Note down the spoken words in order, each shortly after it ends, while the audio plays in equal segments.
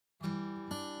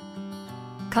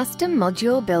Custom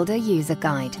Module Builder User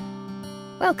Guide.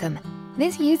 Welcome.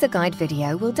 This user guide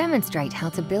video will demonstrate how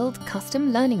to build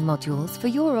custom learning modules for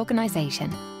your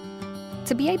organization.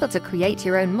 To be able to create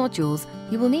your own modules,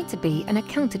 you will need to be an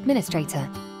account administrator.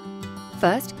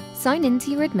 First, sign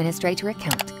into your administrator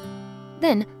account.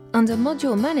 Then, under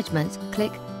Module Management,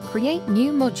 click Create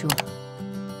New Module.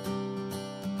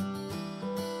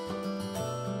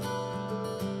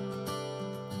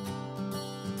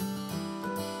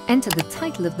 Enter the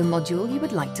title of the module you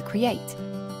would like to create.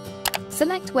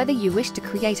 Select whether you wish to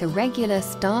create a regular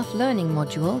staff learning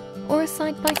module or a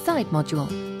side-by-side module.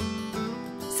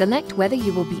 Select whether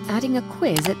you will be adding a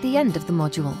quiz at the end of the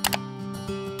module.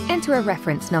 Enter a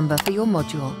reference number for your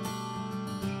module.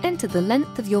 Enter the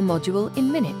length of your module in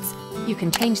minutes. You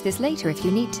can change this later if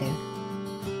you need to.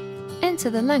 Enter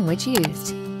the language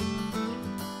used.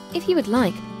 If you would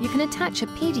like, you can attach a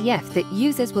PDF that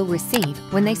users will receive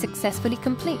when they successfully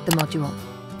complete the module.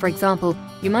 For example,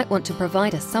 you might want to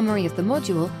provide a summary of the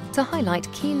module to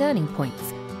highlight key learning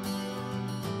points.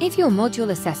 If your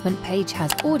module assessment page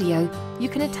has audio, you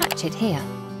can attach it here.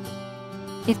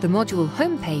 If the module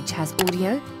homepage has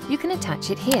audio, you can attach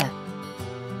it here.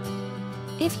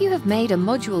 If you have made a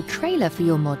module trailer for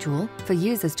your module for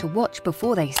users to watch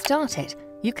before they start it,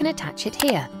 you can attach it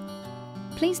here.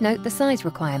 Please note the size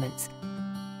requirements.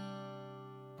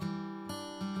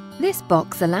 This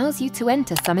box allows you to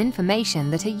enter some information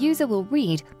that a user will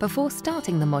read before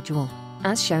starting the module,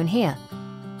 as shown here.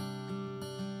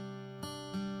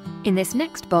 In this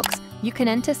next box, you can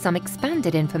enter some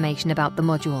expanded information about the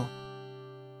module.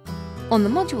 On the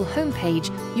module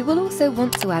homepage, you will also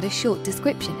want to add a short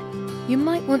description. You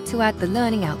might want to add the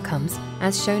learning outcomes,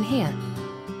 as shown here.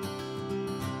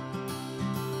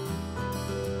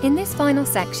 In this final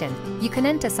section, you can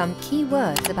enter some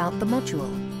keywords about the module.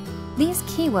 These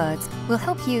keywords will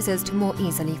help users to more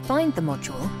easily find the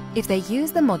module if they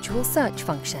use the module search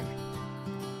function.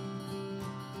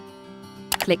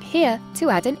 Click here to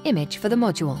add an image for the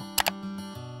module.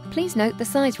 Please note the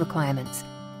size requirements.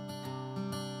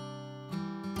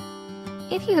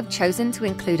 If you have chosen to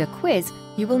include a quiz,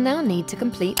 you will now need to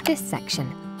complete this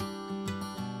section.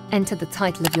 Enter the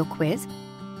title of your quiz.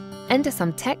 Enter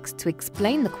some text to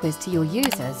explain the quiz to your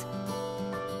users.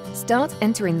 Start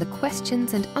entering the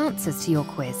questions and answers to your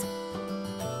quiz.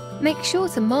 Make sure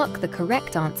to mark the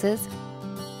correct answers.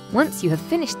 Once you have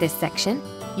finished this section,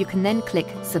 you can then click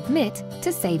Submit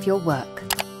to save your work.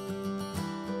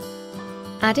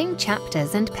 Adding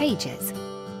chapters and pages.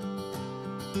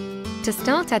 To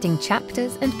start adding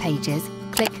chapters and pages,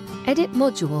 click Edit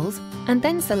Modules and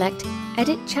then select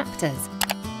Edit Chapters.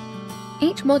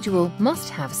 Each module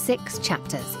must have 6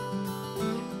 chapters.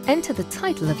 Enter the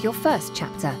title of your first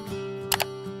chapter.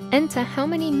 Enter how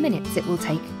many minutes it will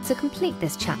take to complete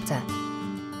this chapter.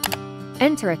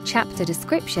 Enter a chapter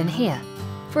description here.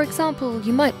 For example,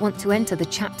 you might want to enter the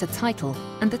chapter title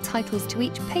and the titles to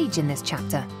each page in this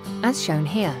chapter, as shown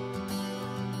here.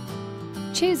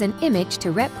 Choose an image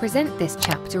to represent this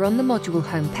chapter on the module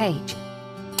homepage.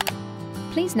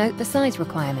 Please note the size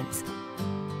requirements.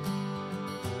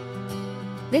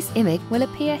 This image will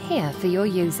appear here for your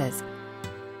users.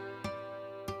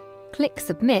 Click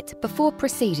Submit before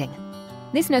proceeding.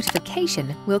 This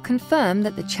notification will confirm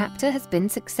that the chapter has been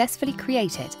successfully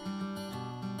created.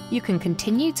 You can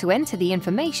continue to enter the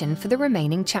information for the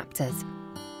remaining chapters.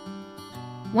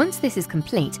 Once this is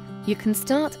complete, you can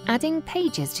start adding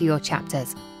pages to your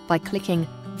chapters by clicking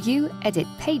View Edit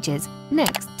Pages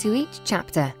next to each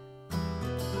chapter.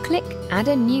 Click Add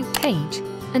a New Page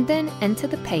and then enter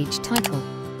the page title.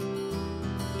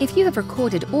 If you have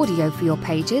recorded audio for your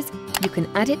pages, you can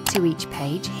add it to each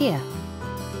page here.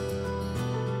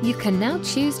 You can now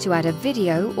choose to add a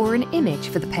video or an image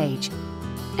for the page.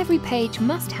 Every page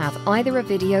must have either a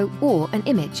video or an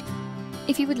image.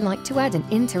 If you would like to add an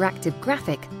interactive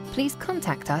graphic, please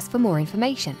contact us for more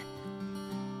information.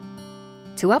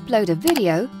 To upload a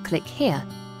video, click here.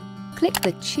 Click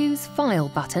the Choose File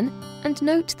button and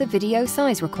note the video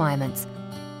size requirements.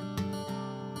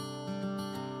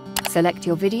 Select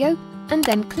your video and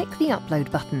then click the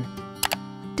Upload button.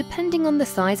 Depending on the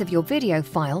size of your video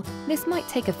file, this might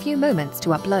take a few moments to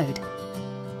upload.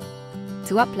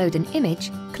 To upload an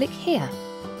image, click here.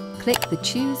 Click the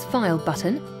Choose File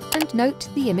button and note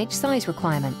the image size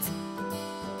requirements.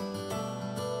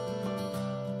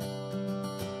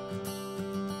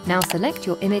 Now select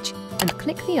your image and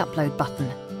click the Upload button.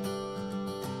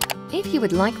 If you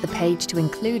would like the page to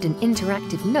include an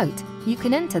interactive note, you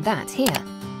can enter that here.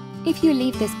 If you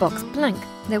leave this box blank,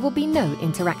 there will be no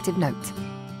interactive note.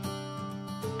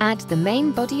 Add the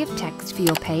main body of text for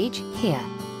your page here.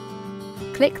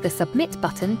 click the Submit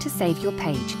button to save your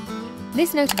page.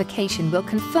 This notification will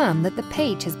confirm that the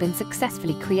page has been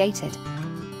successfully created.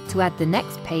 To add the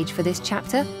next page for this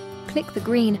chapter, click the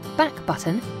green Back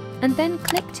button and then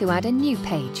click to add a new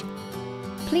page.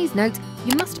 Please note,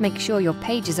 you must make sure your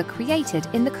pages are created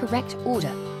in the correct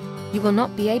order. You will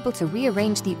not be able to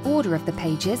rearrange the order of the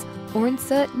pages or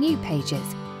insert new pages.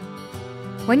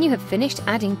 When you have finished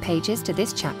adding pages to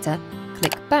this chapter,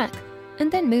 click Back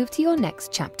and then move to your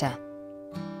next chapter.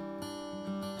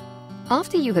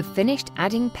 After you have finished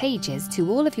adding pages to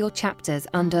all of your chapters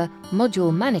under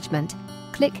Module Management,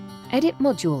 click Edit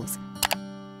Modules.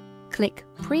 Click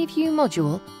Preview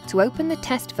Module to open the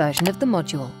test version of the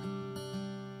module.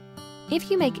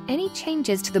 If you make any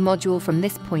changes to the module from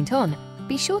this point on,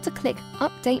 be sure to click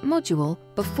Update Module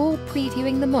before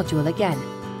previewing the module again.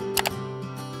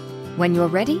 When you're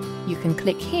ready, you can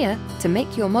click here to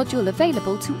make your module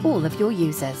available to all of your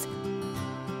users.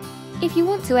 If you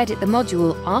want to edit the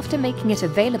module after making it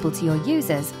available to your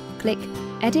users, click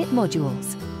Edit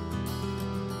Modules.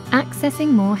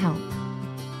 Accessing more help.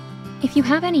 If you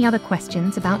have any other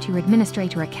questions about your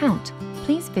administrator account,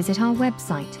 please visit our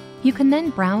website. You can then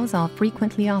browse our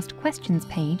frequently asked questions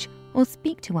page or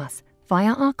speak to us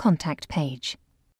via our contact page.